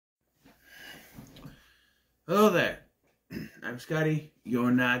Hello there. I'm Scotty. You're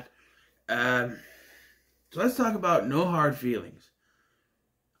not. Um, so let's talk about No Hard Feelings.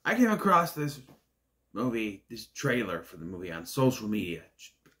 I came across this trailer for the movie on social media.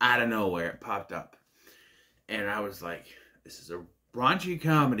 Out of nowhere, it popped up. And I was like, this is a raunchy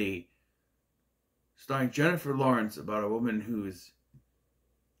comedy starring Jennifer Lawrence about a woman who's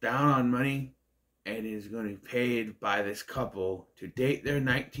down on money and is going to be paid by this couple to date their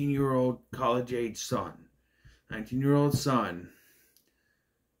 19-year-old college-age son. 19-year-old son,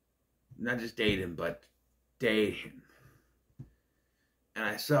 not just date him, but date him. And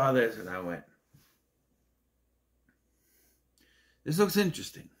I saw this and I went, this looks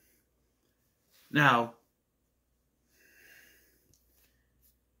interesting. Now,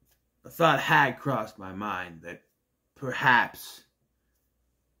 a thought had crossed my mind that perhaps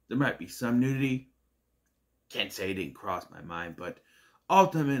there might be some nudity. Can't say it didn't cross my mind, but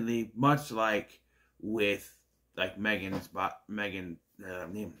ultimately, much like with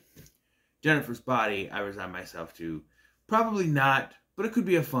Jennifer's Body, I resigned myself to probably not, but it could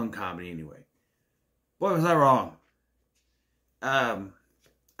be a fun comedy anyway. Boy, was I wrong.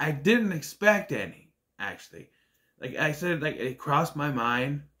 I didn't expect any, actually. Like I said, it crossed my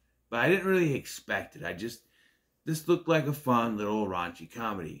mind, but I didn't really expect it. This looked like a fun little raunchy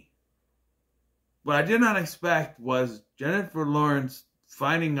comedy. What I did not expect was Jennifer Lawrence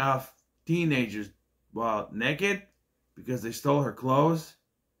finding off teenagers while naked because they stole her clothes.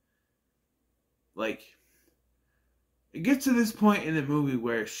 Like, it gets to this point in the movie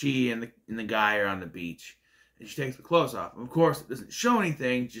where she and the guy are on the beach and she takes the clothes off. Of course, it doesn't show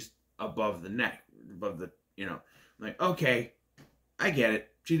anything, just above the neck, above the, I'm like, okay, I get it.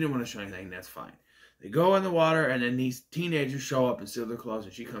 She didn't want to show anything, that's fine. They go in the water and then these teenagers show up and steal their clothes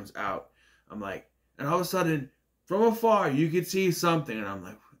and she comes out. I'm like, and all of a sudden, from afar, you could see something and I'm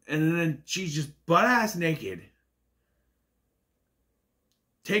like, and then she's just butt-ass naked,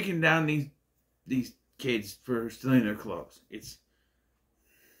 taking down these kids for stealing their clothes. It's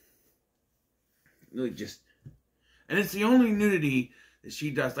really just, and it's the only nudity that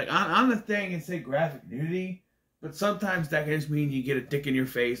she does. Like on the thing, it said graphic nudity, but sometimes that can just mean you get a dick in your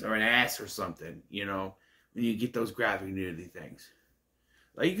face or an ass or something. When you get those graphic nudity things.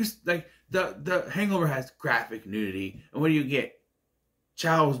 Like the Hangover has graphic nudity, and what do you get?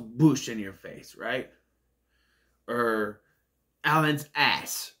 Chow's bush in your face, right? Or Alan's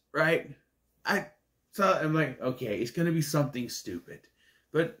ass, right? So I'm like, okay, it's gonna be something stupid,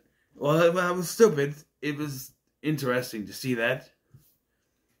 but well, it was stupid. It was interesting to see that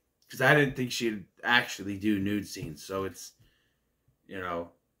because I didn't think she'd actually do nude scenes. So it's,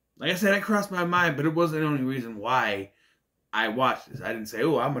 like I said, it crossed my mind, but it wasn't the only reason why I watched this. I didn't say,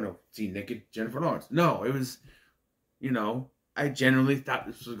 oh, I'm gonna see naked Jennifer Lawrence. No, it was, I generally thought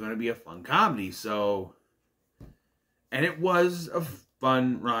this was gonna be a fun comedy. So, and it was a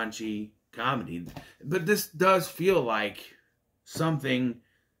fun, raunchy comedy, but this does feel like something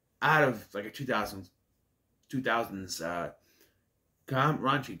out of like a 2000s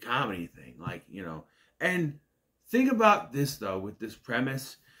raunchy comedy thing, and think about this though, with this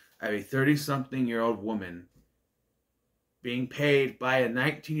premise of a 30-something-year-old woman being paid by a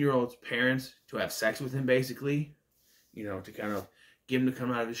 19-year-old's parents to have sex with him, basically, to kind of get him to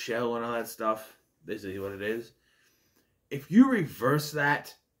come out of his shell and all that stuff, basically what it is. If you reverse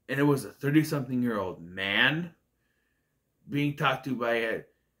that, and it was a 30-something-year-old man being talked to by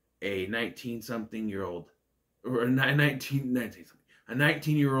a 19-something-year-old, or a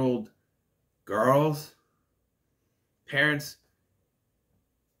 19-year-old girl's parents,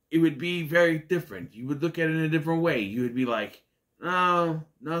 it would be very different. You would look at it in a different way. You would be like, no,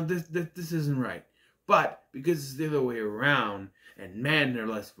 this isn't right. But because it's the other way around, and men are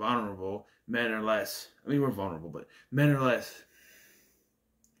less vulnerable, we're vulnerable, but men are less,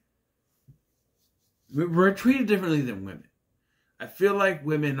 we're treated differently than women. I feel like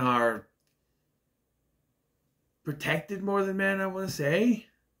women are protected more than men, I want to say.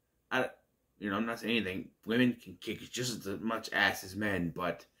 I'm not saying anything. Women can kick just as much ass as men,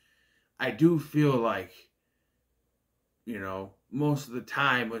 but I do feel like, most of the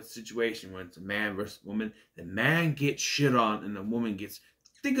time with a situation when it's a man versus woman, the man gets shit on and the woman gets,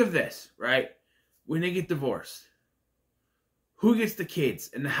 think of this, right? When they get divorced, who gets the kids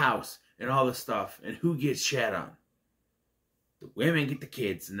and the house and all the stuff, and who gets shat on? The women get the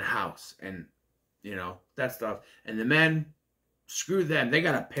kids and the house and, that stuff. And the men, screw them. They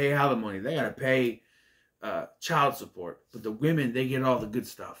got to pay alimony. They got to pay child support. But the women, they get all the good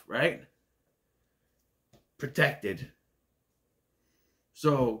stuff, right? Protected.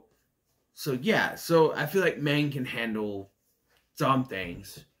 So yeah. So I feel like men can handle some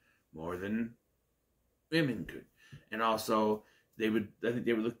things more than women could. And also, I think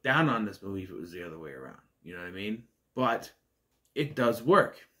they would look down on this movie if it was the other way around. You know what I mean? But it does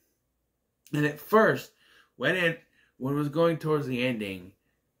work. And at first, when it was going towards the ending,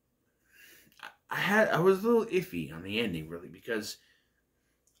 I was a little iffy on the ending, really, because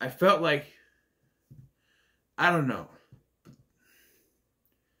I felt like, I don't know.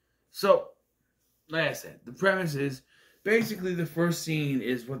 So, like I said, the premise is basically the first scene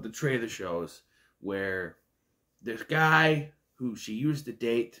is what the trailer shows, where this guy who she used to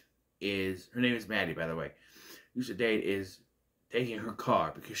date her name is Maddie, by the way, used to date is taking her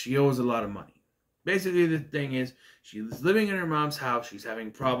car because she owes a lot of money. Basically, the thing is, she's living in her mom's house. She's having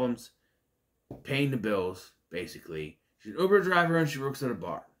problems paying the bills, basically. She's an Uber driver and she works at a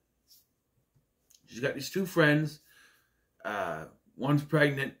bar. She's got these two friends. One's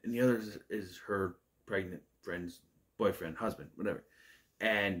pregnant and the other is her pregnant friend's boyfriend, husband, whatever.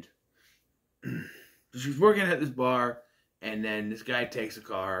 And she's working at this bar, and then this guy takes a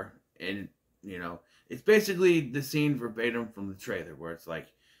car, and, you know, it's basically the scene verbatim from the trailer, where it's like,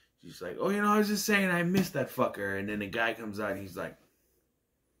 she's like, oh, you know, I was just saying I missed that fucker, and then the guy comes out, and he's like,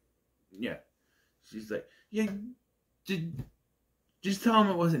 yeah. She's like, yeah, just tell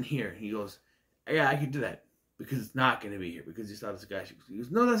him it wasn't here. He goes, yeah, I could do that, because it's not going to be here, because he saw this guy. He goes,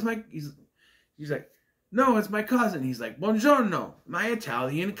 no, that's my, he's like, no, it's my cousin. He's like, buongiorno, my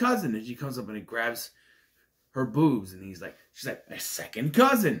Italian cousin. And she comes up and he grabs her boobs, and she's like, my second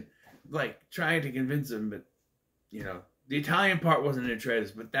cousin. Like, trying to convince him, but, you know, the Italian part wasn't in the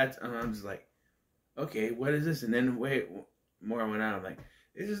trailers, but I'm just like, okay, what is this? And then, more went on, I'm like,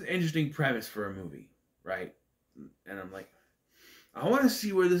 this is an interesting premise for a movie, right? And I'm like, I want to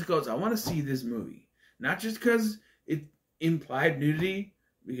see where this goes. I want to see this movie. Not just because it implied nudity,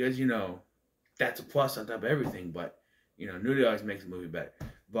 because, you know, that's a plus on top of everything, but, you know, nudity always makes a movie better.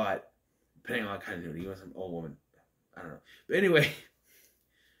 But, depending on what kind of nudity, you want some old woman, I don't know. But anyway,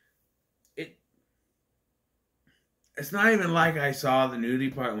 it's not even like I saw the nudity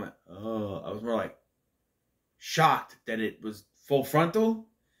part and went, oh, I was more like shocked that it was full frontal.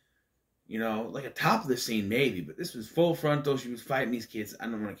 You know, like a top of the scene maybe, but this was full frontal. She was fighting these kids. I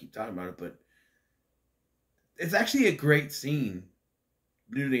don't want to keep talking about it, but it's actually a great scene,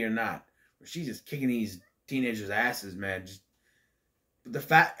 nudity or not, where she's just kicking these teenagers' asses, man.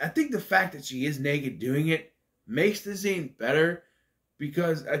 But I think the fact that she is naked doing it makes the scene better,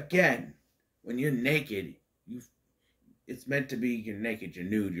 because again, when you're naked, it's meant to be, you're naked, you're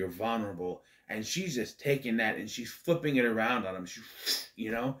nude, you're vulnerable, and she's just taking that and she's flipping it around on them,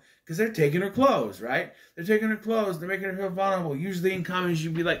 you know, because they're taking her clothes, right? They're taking her clothes, they're making her feel vulnerable. Usually in comedies,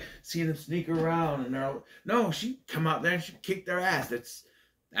 you'd be like seeing them sneak around, and no, she'd come out there and she'd kick their ass. That's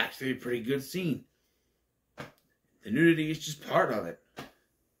actually a pretty good scene. The nudity is just part of it.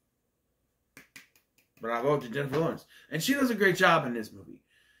 But I'll go to Jennifer Lawrence, and she does a great job in this movie.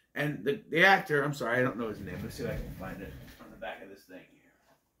 And the actor, I'm sorry, I don't know his name. Let's see if I can find it on the back of this thing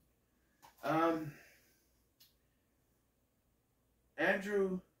here.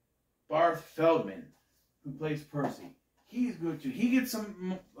 Andrew Barth Feldman, who plays Percy. He's good too. He gets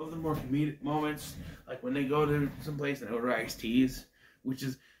some of the more comedic moments, like when they go to some place and order iced teas, which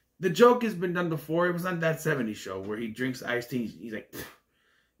is, the joke has been done before. It was on That 70s Show where he drinks iced tea. He's like,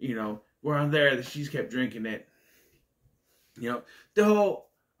 you know, we're on there, she's kept drinking it. You know, the whole,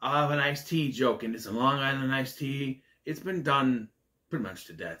 I'll have an iced tea joke, and it's a Long Island iced tea. It's been done pretty much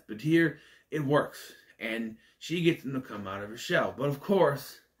to death. But here, it works. And she gets him to come out of her shell. But of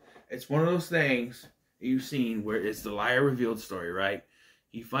course, it's one of those things you've seen where it's the liar revealed story, right?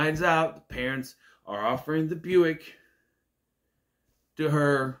 He finds out the parents are offering the Buick to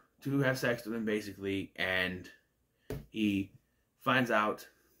her to have sex with him, basically. And he finds out,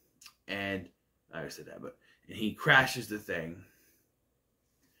 and I already said that, but and he crashes the thing.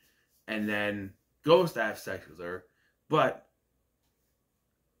 And then goes to have sex with her, but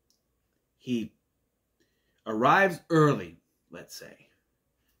he arrives early, let's say,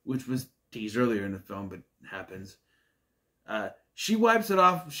 which was teased earlier in the film, but happens. She wipes it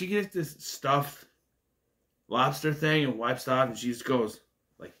off. She gets this stuffed lobster thing and wipes it off, and she just goes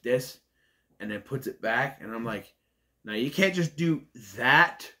like this, and then puts it back. And I'm like, now you can't just do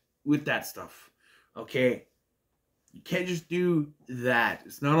that with that stuff, okay? You can't just do that.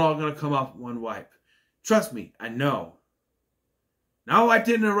 It's not all going to come off one wipe. Trust me, I know. Now I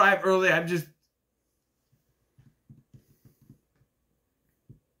didn't arrive early. It's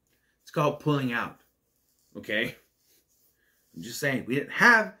called pulling out. Okay? I'm just saying, we didn't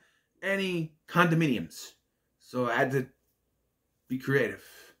have any condominiums. So I had to be creative.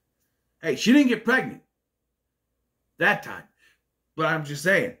 Hey, she didn't get pregnant that time. But I'm just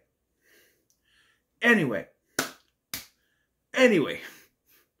saying, Anyway,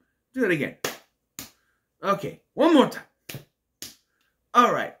 do it again. Okay, one more time.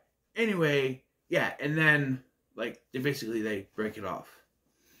 All right. Anyway, yeah, and then like they break it off,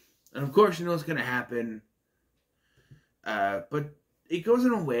 and of course you know what's gonna happen. But it goes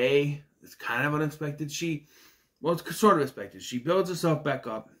in a way that's kind of unexpected. It's sort of expected. She builds herself back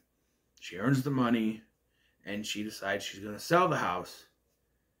up. She earns the money, and she decides she's gonna sell the house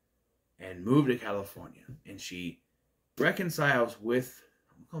and move to California. And she reconciles with,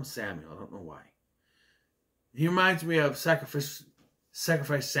 I'm calling him Samuel. I don't know why. He reminds me of Sacrifice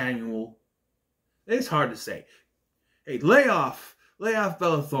Samuel. It's hard to say. Hey, lay off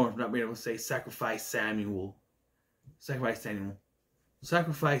Bella Thorne for not being able to say Sacrifice Samuel. Sacrifice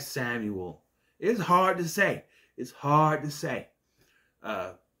Samuel. It's hard to say.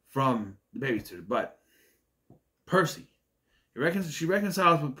 From the babysitter. But Percy. She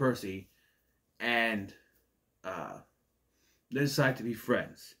reconciles with Percy. And they decide to be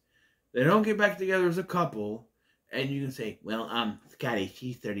friends. They don't get back together as a couple. And you can say, well, Scotty,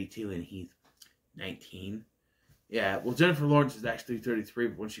 she's 32 and he's 19. Yeah, well, Jennifer Lawrence is actually 33,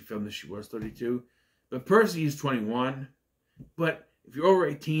 but when she filmed this, she was 32. But Percy is 21. But if you're over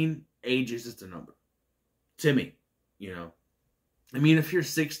 18, age is just a number. To me, you know. I mean, if you're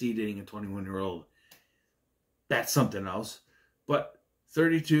 60 dating a 21-year-old, that's something else. But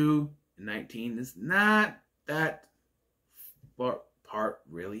 32 and 19 is not that far apart,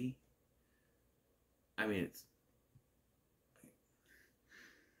 really. I mean, it's...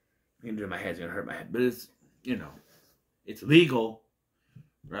 I can do it in my head, it's going to hurt my head. But it's, you know, it's legal,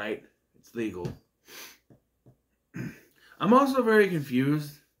 right? It's legal. I'm also very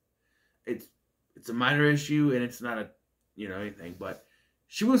confused. It's a minor issue, and it's not a, you know, anything. But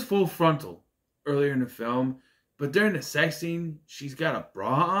she was full frontal earlier in the film. But during the sex scene, she's got a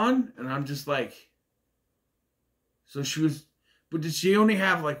bra on. And I'm just like... So she was... But did she only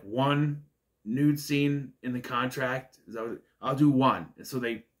have, like, one nude scene in the contract? Is that what I'll do one. And so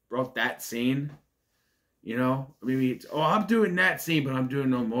they wrote that scene. You know? Maybe it's... Oh, I'm doing that scene, but I'm doing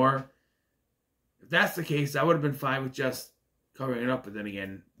no more. If that's the case, I would have been fine with just covering it up. But then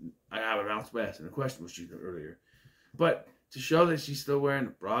again, I have a bounce west. And the question was used earlier. But to show that she's still wearing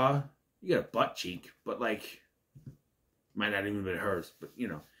a bra, you got a butt cheek. But, like... Might not even be hers, but you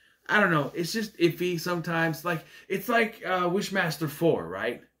know, I don't know. It's just iffy sometimes. Like it's like Wishmaster 4,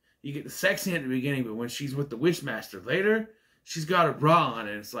 right? You get the sex scene at the beginning, but when she's with the Wishmaster later, she's got a bra on,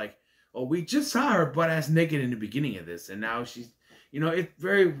 and it's like, oh, we just saw her butt ass naked in the beginning of this, and now she's, you know, it's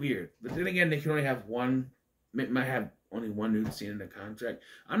very weird. But then again, they can only have one. Might have only one nude scene in the contract.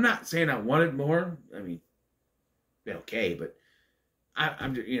 I'm not saying I wanted more. I mean, been okay, but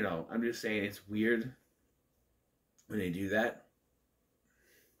I'm just, you know, I'm just saying it's weird when they do that.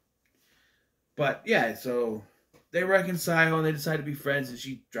 But yeah, so they reconcile and they decide to be friends, and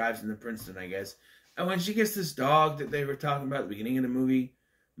she drives into Princeton, I guess. And when she gets this dog that they were talking about at the beginning of the movie,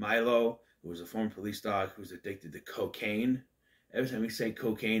 Milo, who was a former police dog who's addicted to cocaine. Every time we say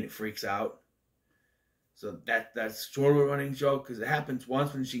cocaine, it freaks out. So that's sort of a running joke, because it happens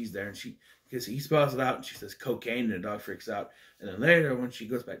once when she's there, and because he spells it out and she says cocaine, and the dog freaks out. And then later, when she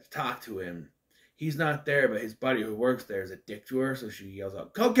goes back to talk to him, he's not there, but his buddy who works there is a dick to her, so she yells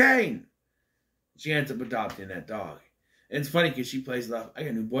out, cocaine! She ends up adopting that dog. And it's funny because she plays it off, I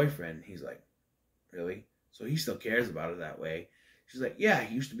got a new boyfriend. He's like, really? So he still cares about her that way. She's like, yeah,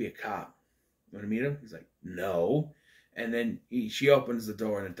 he used to be a cop. You want to meet him? He's like, no. And then she opens the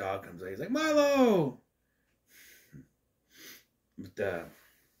door and the dog comes out. He's like, Milo! But,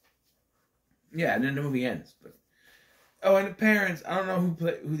 yeah, and then the movie ends. But oh, and the parents, I don't know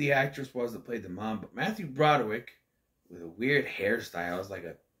who the actress was that played the mom, but Matthew Broderick with a weird hairstyle. It's like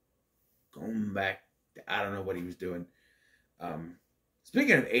going back, I don't know what he was doing.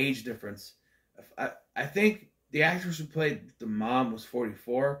 Speaking of age difference, I think the actress who played the mom was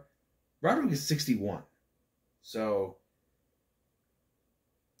 44. Broderick is 61. So,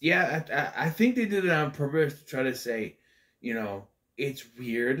 yeah, I think they did it on purpose to try to say, you know, it's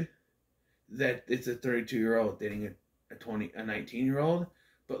weird that it's a 32-year-old dating a 19-year-old.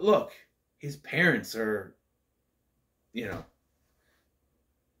 But look, his parents are, you know,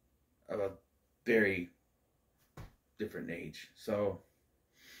 of a very different age. So,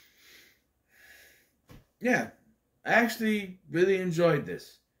 yeah, I actually really enjoyed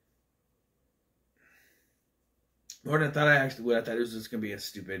this. More than I thought I actually would. I thought it was just going to be a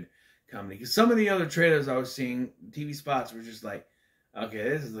stupid comedy. Because some of the other trailers I was seeing, TV spots, were just like, okay,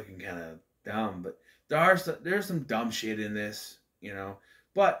 this is looking kind of dumb. But there's some dumb shit in this, you know.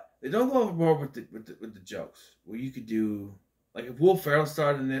 But they don't go overboard with the jokes. Where you could do, like if Will Ferrell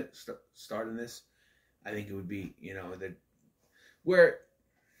starred in this, I think it would be, you know, that where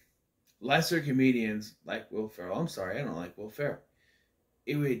lesser comedians like Will Ferrell, I'm sorry, I don't like Will Ferrell,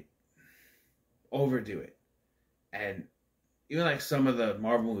 it would overdo it. And even like some of the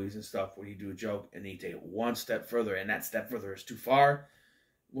Marvel movies and stuff where you do a joke and then you take it one step further and that step further is too far,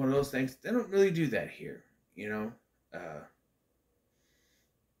 one of those things, they don't really do that here, you know?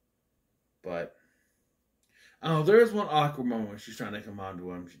 But I don't know, there is one awkward moment when she's trying to come on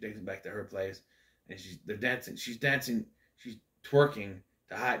to him. She takes him back to her place and they're dancing. She's twerking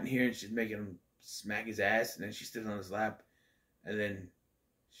to Hot in Here, and she's making him smack his ass, and then she sits on his lap, and then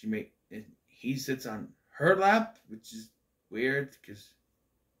he sits on her lap, which is weird because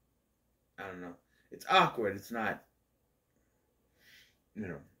I don't know. It's awkward. It's not, you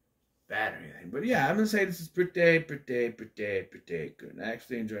know, bad or anything. But yeah, I'm gonna say this is pretty good. I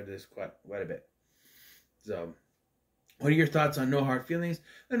actually enjoyed this quite a bit. So, what are your thoughts on No Hard Feelings?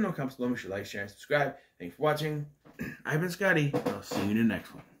 Let me know in the comments below. Make sure to like, share, and subscribe. Thanks for watching. I've been Scotty. I'll see you in the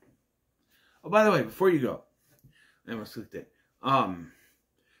next one. Oh, by the way, before you go, I almost clicked it.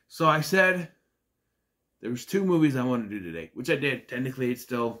 So I said there was 2 movies I wanted to do today, which I did. Technically, it's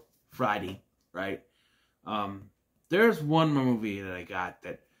still Friday, right? There's one movie that I got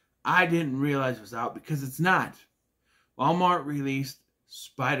that I didn't realize was out because it's not. Walmart released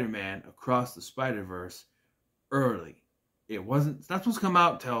Spider-Man Across the Spider-Verse early. It's not supposed to come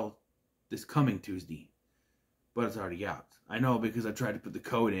out till this coming Tuesday, but it's already out. I know because I tried to put the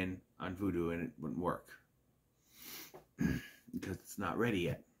code in on Vudu and it wouldn't work because it's not ready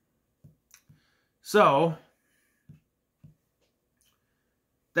yet. So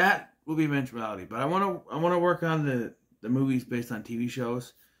that will be eventuality. But I want to work on the movies based on TV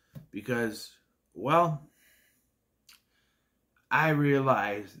shows because, well, I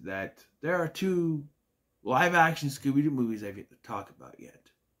realized that there are 2 live-action Scooby-Doo movies I've yet to talk about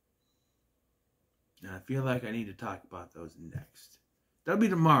yet. And I feel like I need to talk about those next. That'll be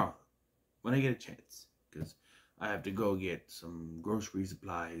tomorrow when I get a chance because I have to go get some grocery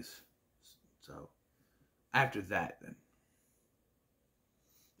supplies. So after that, then.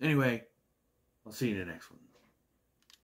 Anyway, I'll see you in the next one.